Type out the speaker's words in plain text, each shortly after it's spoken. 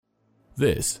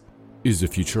This is the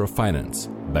Future of Finance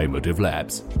by Motive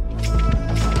Labs.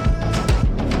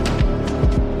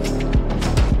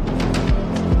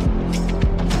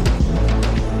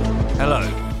 Hello,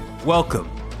 welcome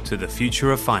to the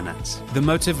Future of Finance, the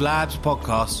Motive Labs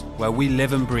podcast where we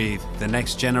live and breathe the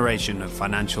next generation of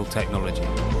financial technology.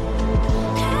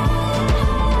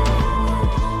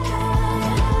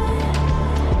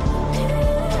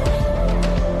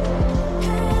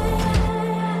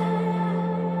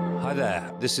 Hi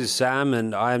there, this is Sam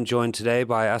and I am joined today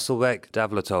by Asylbek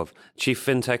Davletov, Chief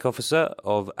FinTech Officer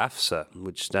of AFSA,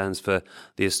 which stands for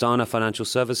the Astana Financial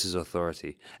Services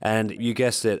Authority. And you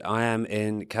guessed it, I am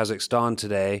in Kazakhstan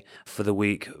today for the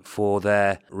week for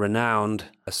their renowned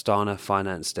Astana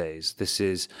Finance Days. This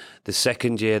is the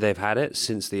second year they've had it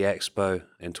since the Expo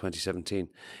in 2017.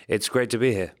 It's great to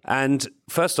be here. And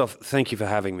first off, thank you for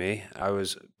having me. I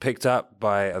was picked up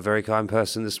by a very kind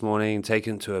person this morning,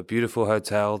 taken to a beautiful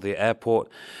hotel. The airport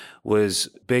was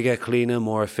bigger, cleaner,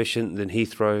 more efficient than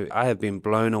Heathrow. I have been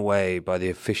blown away by the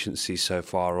efficiency so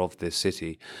far of this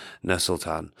city,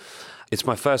 Nur-Sultan. It's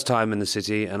my first time in the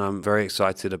city and I'm very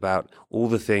excited about all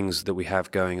the things that we have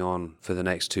going on for the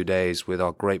next 2 days with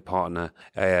our great partner,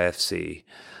 AIFC.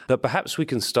 But perhaps we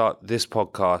can start this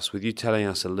podcast with you telling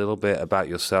us a little bit about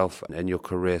yourself and your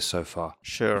career so far.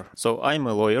 Sure. So I'm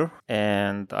a lawyer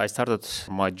and I started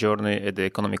my journey at the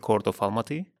Economic Court of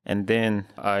Almaty. And then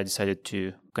I decided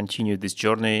to continue this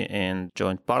journey and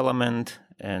joined Parliament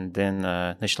and then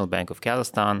National Bank of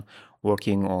Kazakhstan,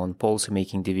 working on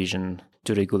policymaking division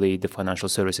to regulate the financial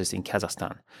services in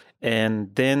Kazakhstan.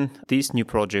 And then this new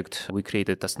project, we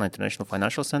created Astana International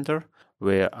Financial Center,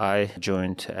 where I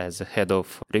joined as a head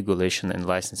of regulation and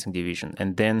licensing division,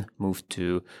 and then moved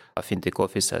to a fintech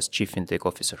office as chief fintech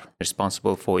officer,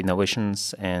 responsible for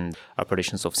innovations and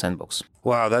operations of Sandbox.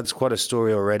 Wow, that's quite a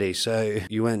story already. So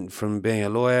you went from being a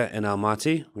lawyer in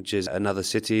Almaty, which is another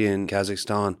city in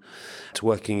Kazakhstan, to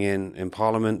working in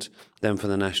Parliament, then for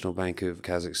the National Bank of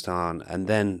Kazakhstan, and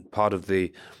then part of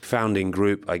the founding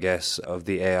group, I guess, of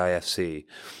the AIFC.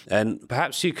 And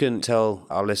perhaps you can tell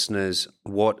our listeners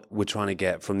what we're trying to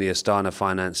get from the Astana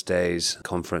Finance Days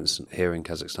conference here in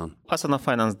Kazakhstan. Astana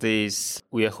Finance Days,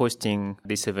 we are hosting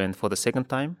this event for the second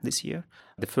time this year.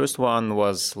 The first one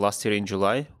was last year in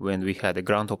July when we had a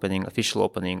grand opening, official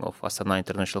opening of Astana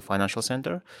International Financial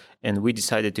Center. And we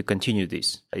decided to continue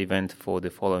this event for the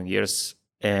following years.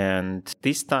 And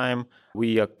this time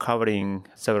we are covering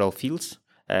several fields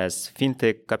as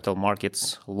fintech, capital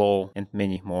markets, law, and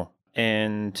many more.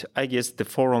 And I guess the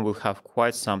forum will have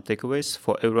quite some takeaways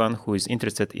for everyone who is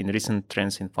interested in recent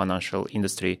trends in financial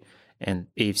industry and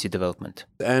AFC development.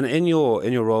 And in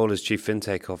your role as Chief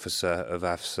FinTech Officer of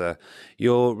AFSA,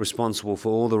 you're responsible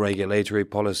for all the regulatory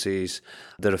policies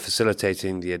that are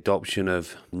facilitating the adoption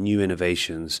of new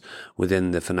innovations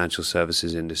within the financial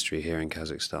services industry here in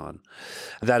Kazakhstan.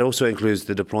 That also includes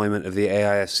the deployment of the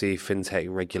AIFC FinTech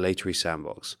Regulatory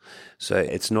Sandbox. So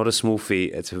it's not a small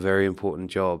feat, it's a very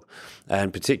important job.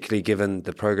 And particularly given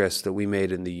the progress that we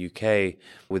made in the UK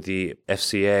with the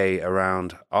FCA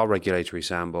around our regulatory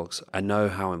sandbox, I know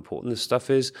how important this stuff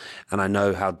is, and I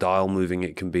know how dial moving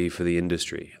it can be for the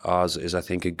industry. Ours is, I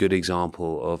think, a good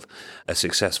example of a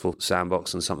successful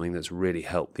sandbox and something that's really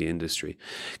helped the industry.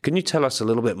 Can you tell us a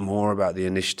little bit more about the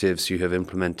initiatives you have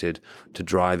implemented to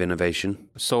drive innovation?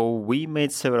 So we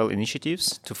made several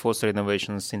initiatives to foster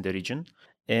innovations in the region.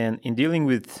 And in dealing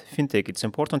with fintech, it's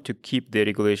important to keep the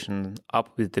regulation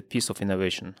up with the pace of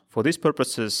innovation. For these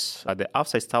purposes, the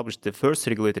AFSA established the first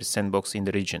regulatory sandbox in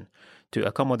the region to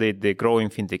accommodate the growing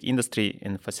fintech industry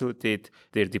and facilitate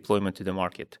their deployment to the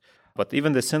market. But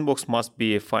even the sandbox must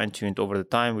be fine-tuned over the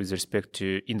time with respect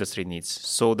to industry needs,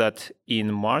 so that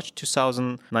in March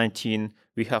 2019,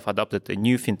 we have adopted the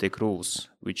new fintech rules,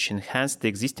 which enhanced the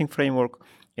existing framework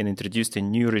and introduced a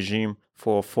new regime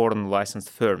for foreign licensed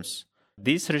firms.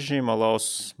 This regime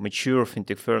allows mature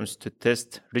fintech firms to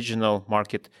test regional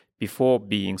market before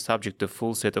being subject to a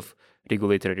full set of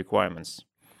regulatory requirements.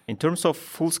 In terms of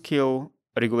full-scale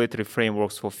regulatory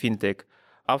frameworks for fintech,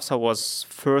 AFSA was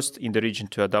first in the region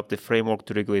to adopt the framework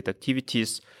to regulate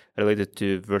activities related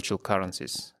to virtual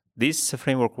currencies. This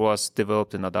framework was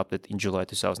developed and adopted in July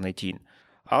 2018.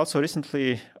 Also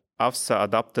recently, AFSA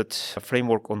adopted a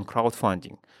framework on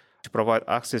crowdfunding to provide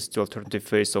access to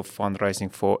alternative ways of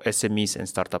fundraising for SMEs and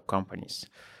startup companies.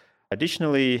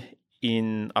 Additionally,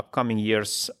 in upcoming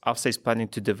years, AFSA is planning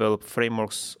to develop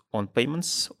frameworks on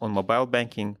payments, on mobile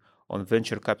banking, on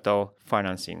venture capital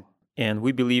financing. And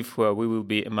we believe we will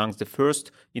be amongst the first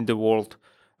in the world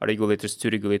regulators to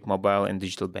regulate mobile and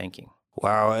digital banking.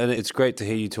 Wow, and it's great to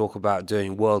hear you talk about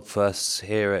doing world firsts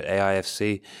here at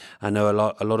AIFC. I know a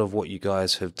lot of what you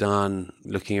guys have done,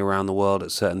 looking around the world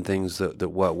at certain things that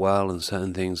work well and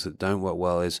certain things that don't work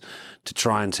well, is to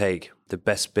try and take the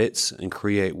best bits and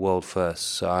create world firsts.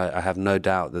 So I have no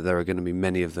doubt that there are going to be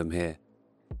many of them here.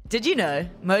 Did you know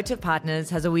Motive Partners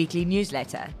has a weekly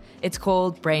newsletter? It's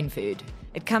called Brain Food.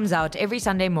 It comes out every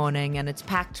Sunday morning and it's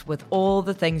packed with all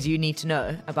the things you need to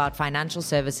know about financial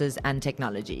services and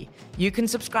technology. You can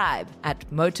subscribe at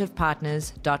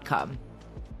motivepartners.com.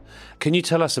 Can you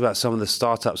tell us about some of the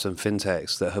startups and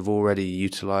fintechs that have already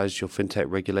utilized your fintech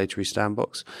regulatory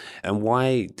sandbox, and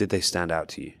why did they stand out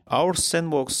to you? Our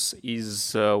sandbox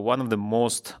is one of the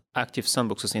most active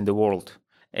sandboxes in the world,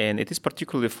 and it is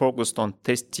particularly focused on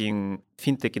testing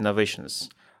fintech innovations,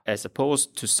 as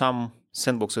opposed to some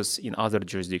sandboxes in other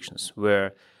jurisdictions,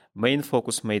 where main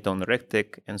focus made on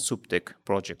RegTech and SupTech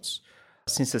projects.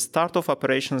 Since the start of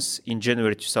operations in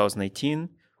January 2018,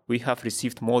 we have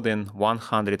received more than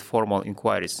 100 formal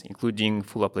inquiries, including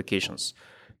full applications,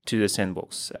 to the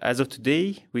sandbox. As of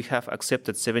today, we have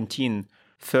accepted 17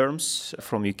 firms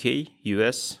from UK,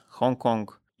 US, Hong Kong,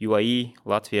 UAE,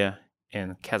 Latvia,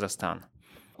 and Kazakhstan.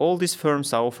 All these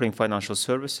firms are offering financial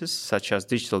services such as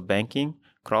digital banking,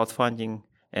 crowdfunding,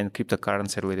 and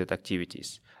cryptocurrency-related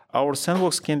activities. Our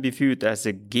sandbox can be viewed as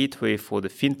a gateway for the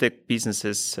fintech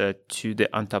businesses to the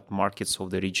untapped markets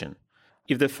of the region.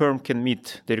 If the firm can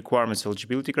meet the requirements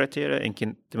eligibility criteria and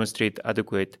can demonstrate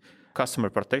adequate customer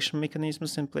protection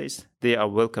mechanisms in place, they are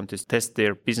welcome to test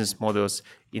their business models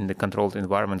in the controlled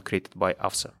environment created by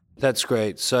AFSA. That's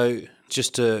great. So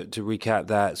just to recap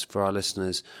that for our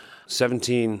listeners,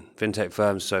 17 fintech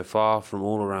firms so far from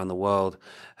all around the world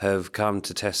have come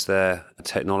to test their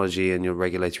technology in your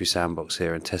regulatory sandbox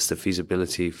here and test the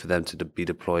feasibility for them to be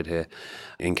deployed here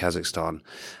in Kazakhstan.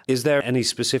 Is there any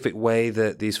specific way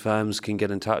that these firms can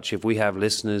get in touch? If we have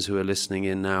listeners who are listening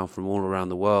in now from all around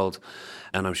the world,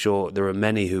 and I'm sure there are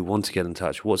many who want to get in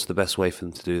touch, what's the best way for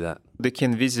them to do that? They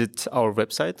can visit our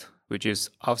website, which is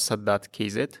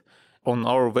afsa.kz. On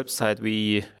our website,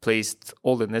 we placed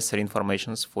all the necessary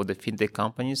information for the fintech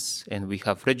companies, and we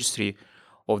have registry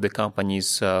of the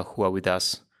companies who are with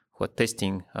us, who are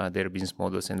testing their business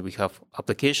models, and we have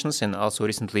applications. And also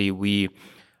recently, we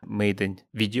made a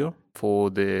video for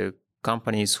the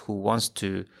companies who wants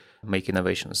to make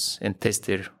innovations and test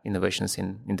their innovations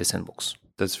in the sandbox.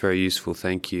 That's very useful.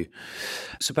 Thank you.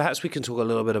 So perhaps we can talk a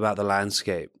little bit about the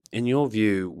landscape. In your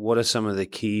view, what are some of the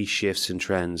key shifts and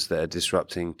trends that are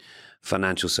disrupting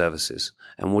financial services?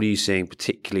 And what are you seeing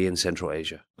particularly in Central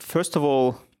Asia? First of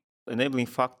all, enabling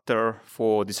factor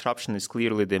for disruption is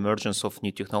clearly the emergence of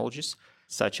new technologies,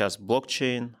 such as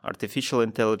blockchain, artificial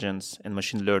intelligence, and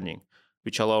machine learning,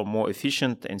 which allow more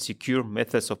efficient and secure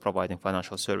methods of providing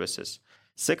financial services.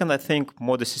 Second, I think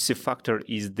more decisive factor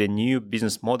is the new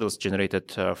business models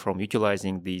generated from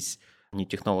utilizing these new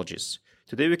technologies.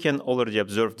 Today, we can already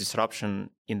observe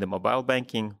disruption in the mobile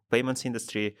banking, payments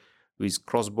industry with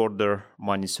cross-border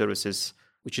money services,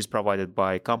 which is provided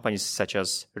by companies such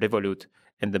as Revolut,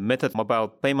 and the Method mobile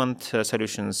payment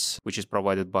solutions, which is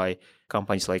provided by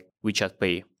companies like WeChat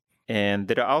Pay. And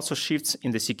there are also shifts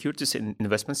in the securities and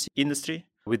investments industry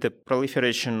with the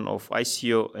proliferation of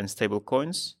ICO and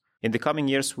stablecoins. In the coming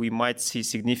years, we might see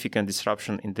significant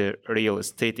disruption in the real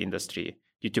estate industry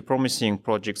due to promising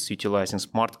projects utilizing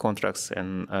smart contracts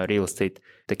and real estate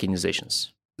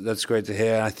tokenizations. That's great to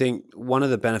hear. I think one of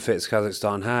the benefits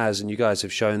Kazakhstan has, and you guys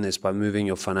have shown this by moving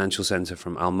your financial center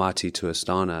from Almaty to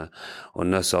Astana, or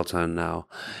Nur-Sultan now,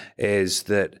 is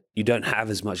that you don't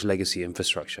have as much legacy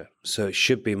infrastructure. So it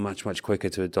should be much, much quicker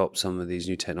to adopt some of these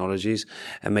new technologies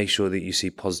and make sure that you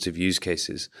see positive use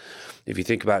cases. If you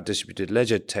think about distributed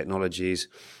ledger technologies,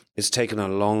 it's taken a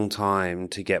long time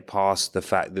to get past the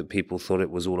fact that people thought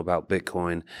it was all about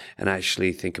Bitcoin and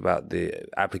actually think about the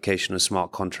application of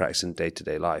smart contracts in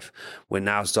day-to-day life. We're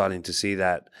now starting to see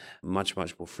that much,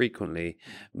 much more frequently.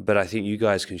 But I think you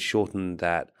guys can shorten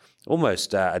that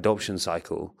almost adoption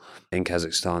cycle in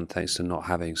Kazakhstan thanks to not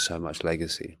having so much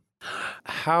legacy.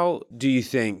 How do you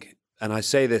think, and I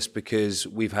say this because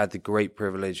we've had the great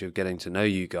privilege of getting to know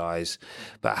you guys,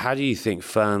 but how do you think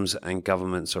firms and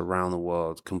governments around the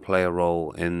world can play a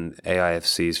role in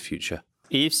AIFC's future?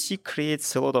 AIFC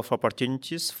creates a lot of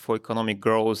opportunities for economic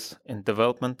growth and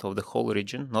development of the whole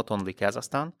region, not only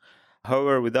Kazakhstan.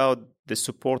 However, without the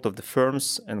support of the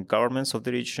firms and governments of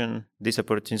the region, these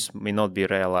opportunities may not be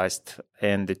realized,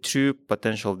 and the true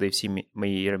potential of the AIFC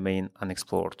may remain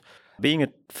unexplored. Being a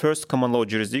first common law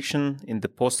jurisdiction in the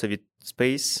post-Soviet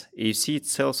space, AIFC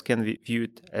itself can be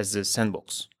viewed as a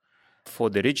sandbox for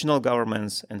the regional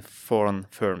governments and foreign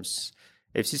firms.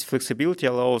 FC's flexibility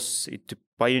allows it to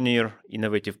pioneer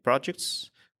innovative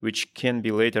projects, which can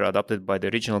be later adopted by the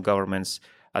regional governments,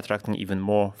 attracting even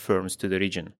more firms to the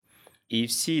region.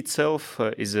 EFC itself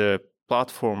is a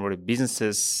platform where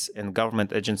businesses and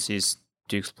government agencies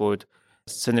to exploit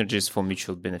synergies for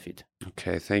mutual benefit.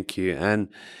 Okay, thank you. And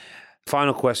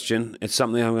final question. It's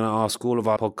something I'm going to ask all of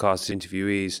our podcast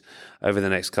interviewees over the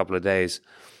next couple of days.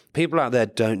 People out there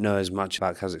don't know as much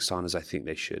about Kazakhstan as I think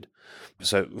they should.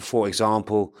 So, for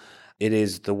example, it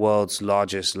is the world's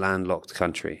largest landlocked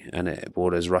country and it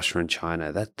borders Russia and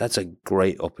China. That's a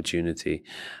great opportunity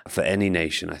for any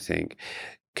nation, I think.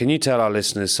 Can you tell our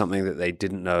listeners something that they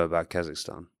didn't know about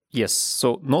Kazakhstan? Yes.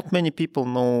 So not many people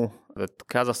know that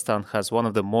Kazakhstan has one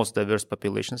of the most diverse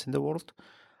populations in the world,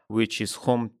 which is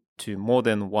home to more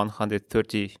than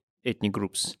 130 ethnic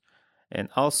groups. And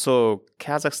also,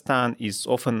 Kazakhstan is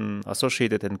often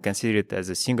associated and considered as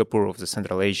the Singapore of the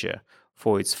Central Asia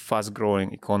for its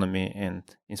fast-growing economy and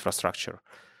infrastructure.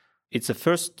 It's the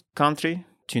first country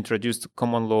to introduce the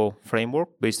common law framework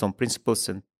based on principles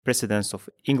and precedents of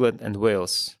England and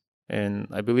Wales. And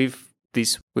I believe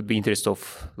this would be interest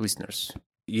of listeners.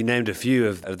 You named a few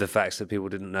of the facts that people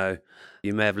didn't know.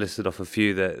 You may have listed off a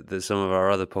few that some of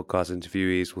our other podcast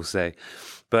interviewees will say,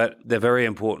 but they're very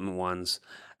important ones.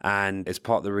 And it's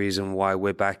part of the reason why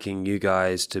we're backing you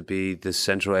guys to be the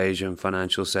Central Asian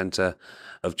financial center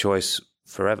of choice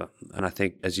forever. And I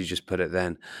think, as you just put it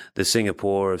then, the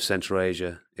Singapore of Central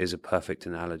Asia is a perfect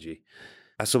analogy.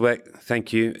 Asylbek,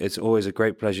 thank you. It's always a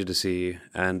great pleasure to see you.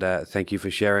 And thank you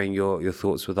for sharing your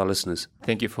thoughts with our listeners.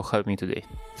 Thank you for having me today.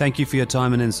 Thank you for your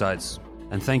time and insights.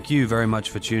 And thank you very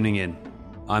much for tuning in.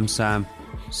 I'm Sam.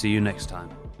 See you next time.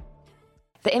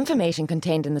 The information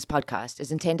contained in this podcast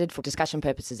is intended for discussion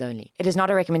purposes only. It is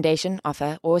not a recommendation,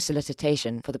 offer, or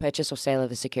solicitation for the purchase or sale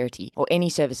of a security or any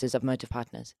services of Motive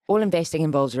Partners. All investing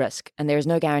involves risk, and there is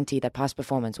no guarantee that past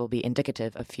performance will be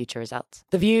indicative of future results.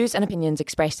 The views and opinions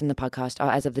expressed in the podcast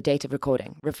are as of the date of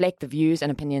recording, reflect the views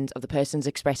and opinions of the persons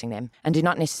expressing them, and do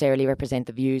not necessarily represent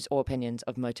the views or opinions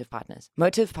of Motive Partners.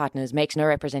 Motive Partners makes no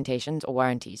representations or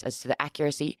warranties as to the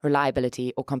accuracy,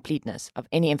 reliability, or completeness of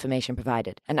any information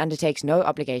provided, and undertakes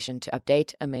no obligation to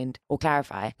update, amend, or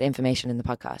clarify the information in the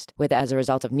podcast, whether as a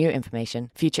result of new information,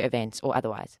 future events, or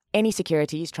otherwise. Any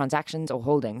securities, transactions, or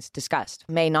holdings discussed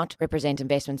may not represent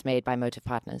investments made by Motive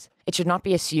Partners. It should not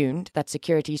be assumed that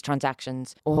securities,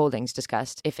 transactions, or holdings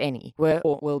discussed, if any, were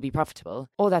or will be profitable,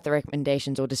 or that the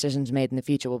recommendations or decisions made in the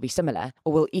future will be similar,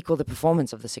 or will equal the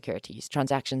performance of the securities,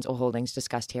 transactions, or holdings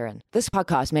discussed herein. This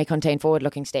podcast may contain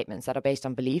forward-looking statements that are based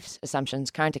on beliefs,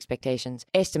 assumptions, current expectations,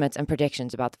 estimates, and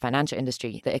predictions about the financial industry,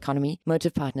 the economy,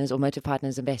 Motive Partners, or Motive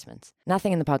Partners investments.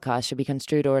 Nothing in the podcast should be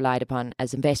construed or relied upon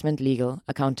as investment, legal,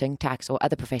 accounting, tax, or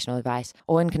other professional advice,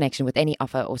 or in connection with any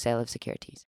offer or sale of securities.